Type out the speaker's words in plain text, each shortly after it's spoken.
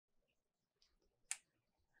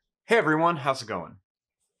Hey everyone, how's it going?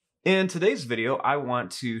 In today's video, I want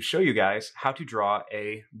to show you guys how to draw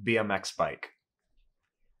a BMX bike.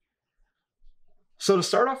 So to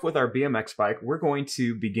start off with our BMX bike, we're going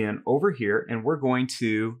to begin over here and we're going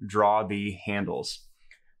to draw the handles.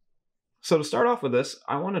 So to start off with this,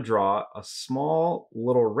 I want to draw a small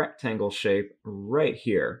little rectangle shape right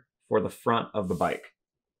here for the front of the bike.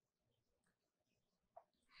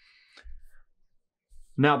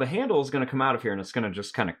 Now the handle is going to come out of here and it's going to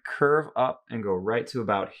just kind of curve up and go right to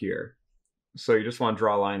about here. So you just want to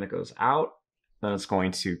draw a line that goes out, then it's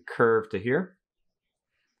going to curve to here.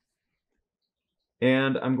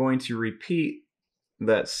 And I'm going to repeat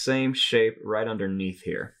that same shape right underneath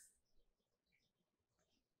here.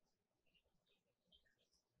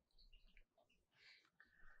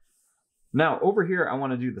 Now over here, I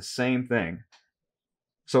want to do the same thing.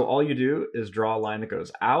 So all you do is draw a line that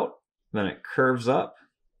goes out, then it curves up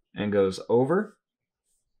and goes over.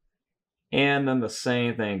 And then the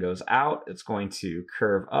same thing goes out. It's going to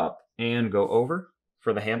curve up and go over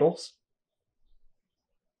for the handles.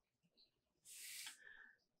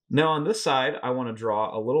 Now on this side, I want to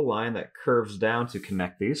draw a little line that curves down to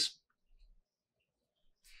connect these.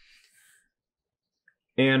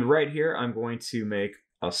 And right here, I'm going to make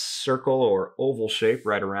a circle or oval shape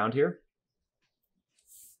right around here.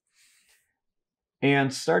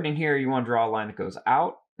 And starting here, you want to draw a line that goes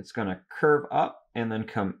out. It's going to curve up and then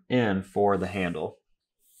come in for the handle.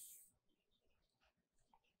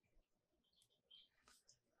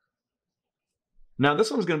 Now this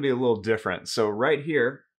one's going to be a little different. So right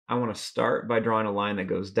here, I want to start by drawing a line that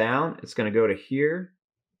goes down. It's going to go to here,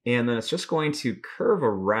 and then it's just going to curve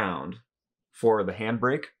around for the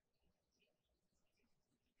handbrake.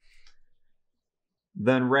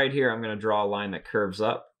 Then right here, I'm going to draw a line that curves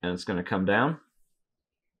up, and it's going to come down.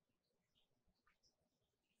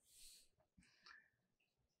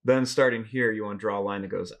 Then starting here, you want to draw a line that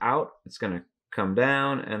goes out. It's going to come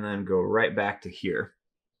down and then go right back to here.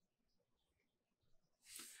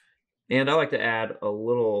 And I like to add a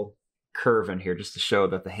little curve in here just to show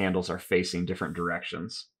that the handles are facing different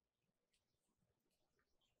directions.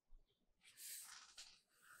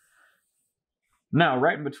 Now,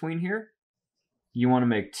 right in between here, you want to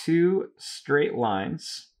make two straight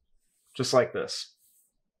lines, just like this.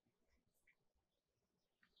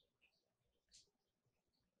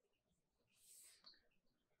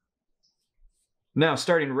 Now,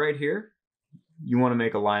 starting right here, you want to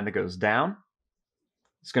make a line that goes down.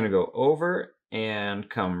 It's going to go over and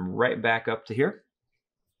come right back up to here.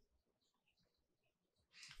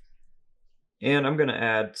 And I'm going to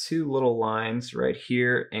add two little lines right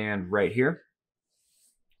here and right here.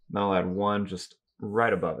 Then I'll add one just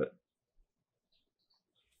right above it.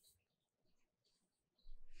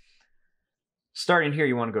 Starting here,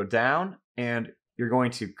 you want to go down and you're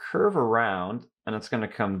going to curve around and it's going to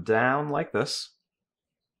come down like this.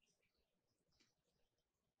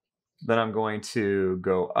 Then I'm going to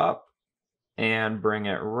go up and bring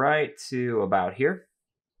it right to about here.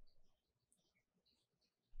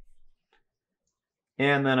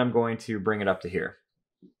 And then I'm going to bring it up to here.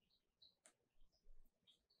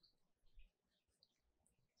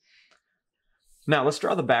 Now let's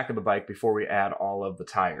draw the back of the bike before we add all of the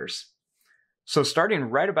tires. So starting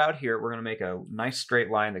right about here, we're going to make a nice straight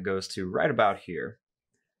line that goes to right about here.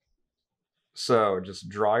 So just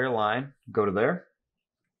draw your line, go to there.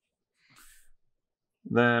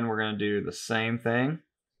 Then we're going to do the same thing.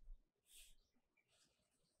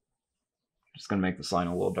 Just going to make this line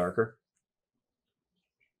a little darker.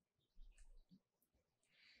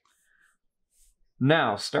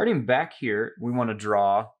 Now, starting back here, we want to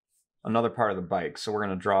draw another part of the bike. So we're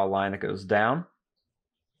going to draw a line that goes down.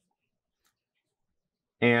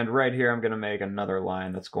 And right here, I'm going to make another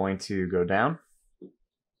line that's going to go down.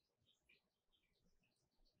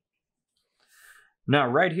 Now,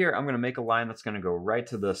 right here, I'm going to make a line that's going to go right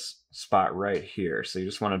to this spot right here. So you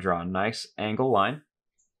just want to draw a nice angle line.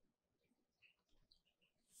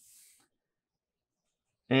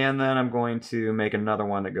 And then I'm going to make another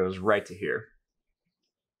one that goes right to here.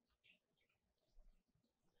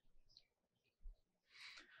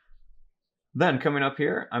 Then coming up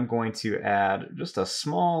here, I'm going to add just a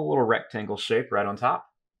small little rectangle shape right on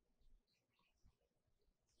top.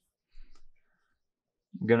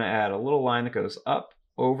 I'm going to add a little line that goes up,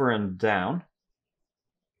 over, and down.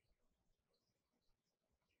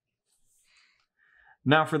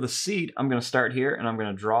 Now for the seat, I'm going to start here and I'm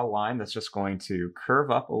going to draw a line that's just going to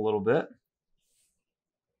curve up a little bit.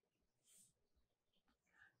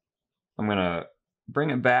 I'm going to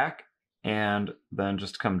bring it back and then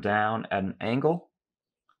just come down at an angle.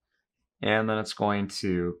 And then it's going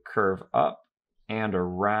to curve up and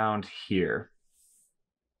around here.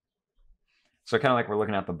 So kind of like we're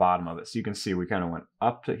looking at the bottom of it. So you can see we kind of went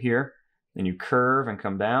up to here, then you curve and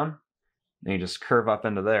come down, then you just curve up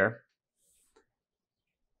into there.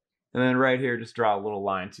 And then right here, just draw a little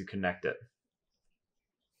line to connect it.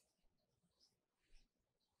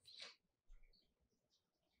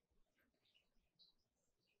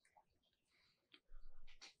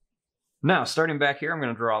 Now, starting back here, I'm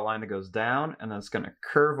going to draw a line that goes down, and then it's going to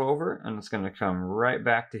curve over, and it's going to come right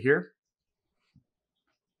back to here.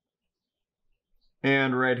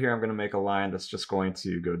 And right here, I'm going to make a line that's just going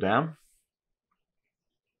to go down.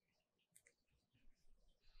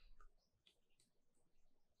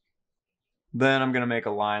 Then I'm going to make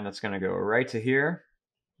a line that's going to go right to here.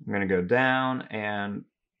 I'm going to go down, and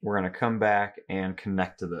we're going to come back and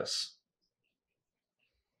connect to this.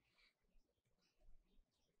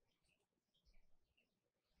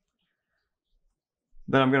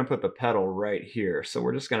 Then I'm going to put the pedal right here. So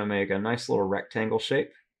we're just going to make a nice little rectangle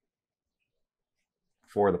shape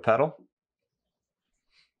for the pedal.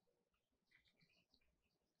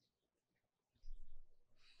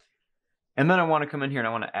 And then I want to come in here and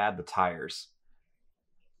I want to add the tires.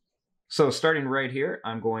 So starting right here,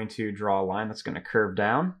 I'm going to draw a line that's going to curve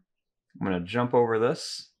down. I'm going to jump over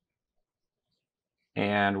this,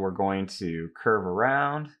 and we're going to curve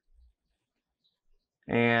around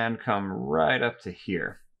and come right up to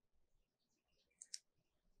here.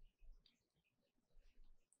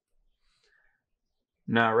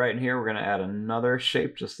 Now right in here, we're going to add another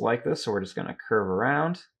shape just like this. So we're just going to curve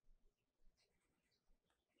around.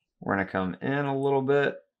 We're going to come in a little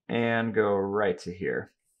bit and go right to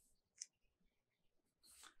here.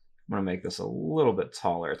 I'm going to make this a little bit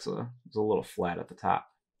taller. It's a little flat at the top.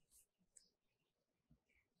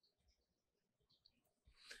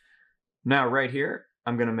 Now right here,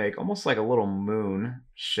 I'm going to make almost like a little moon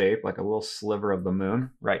shape, like a little sliver of the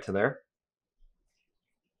moon right to there.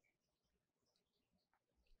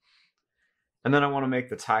 And then I want to make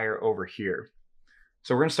the tire over here.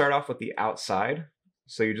 So we're going to start off with the outside.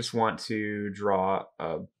 So you just want to draw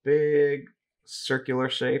a big circular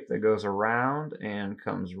shape that goes around and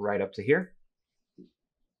comes right up to here.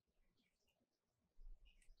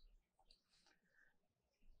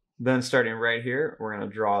 Then starting right here, we're going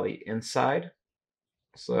to draw the inside.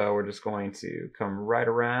 So we're just going to come right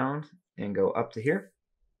around and go up to here.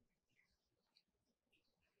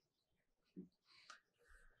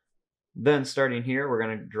 Then starting here, we're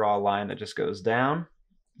going to draw a line that just goes down.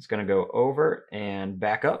 It's going to go over and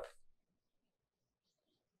back up.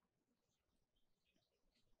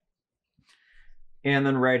 And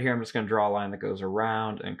then right here, I'm just going to draw a line that goes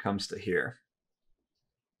around and comes to here.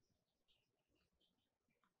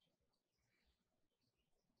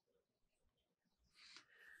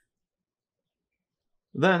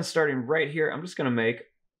 Then starting right here, I'm just going to make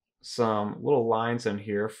some little lines in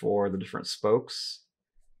here for the different spokes.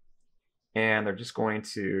 And they're just going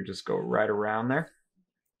to just go right around there.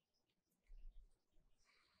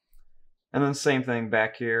 And then same thing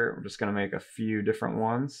back here. We're just going to make a few different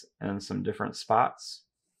ones and some different spots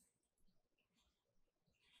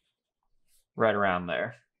right around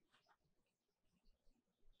there.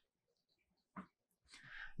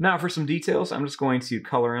 Now for some details, I'm just going to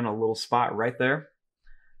color in a little spot right there.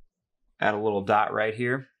 Add a little dot right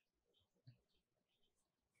here.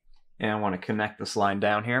 And I want to connect this line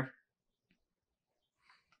down here.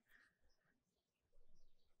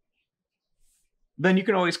 Then you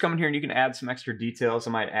can always come in here and you can add some extra details.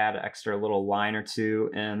 I might add an extra little line or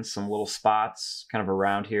two and some little spots kind of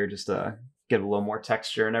around here just to get a little more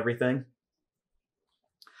texture and everything.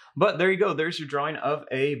 But there you go. There's your drawing of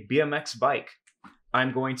a BMX bike.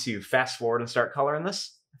 I'm going to fast forward and start coloring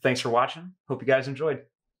this. Thanks for watching. Hope you guys enjoyed.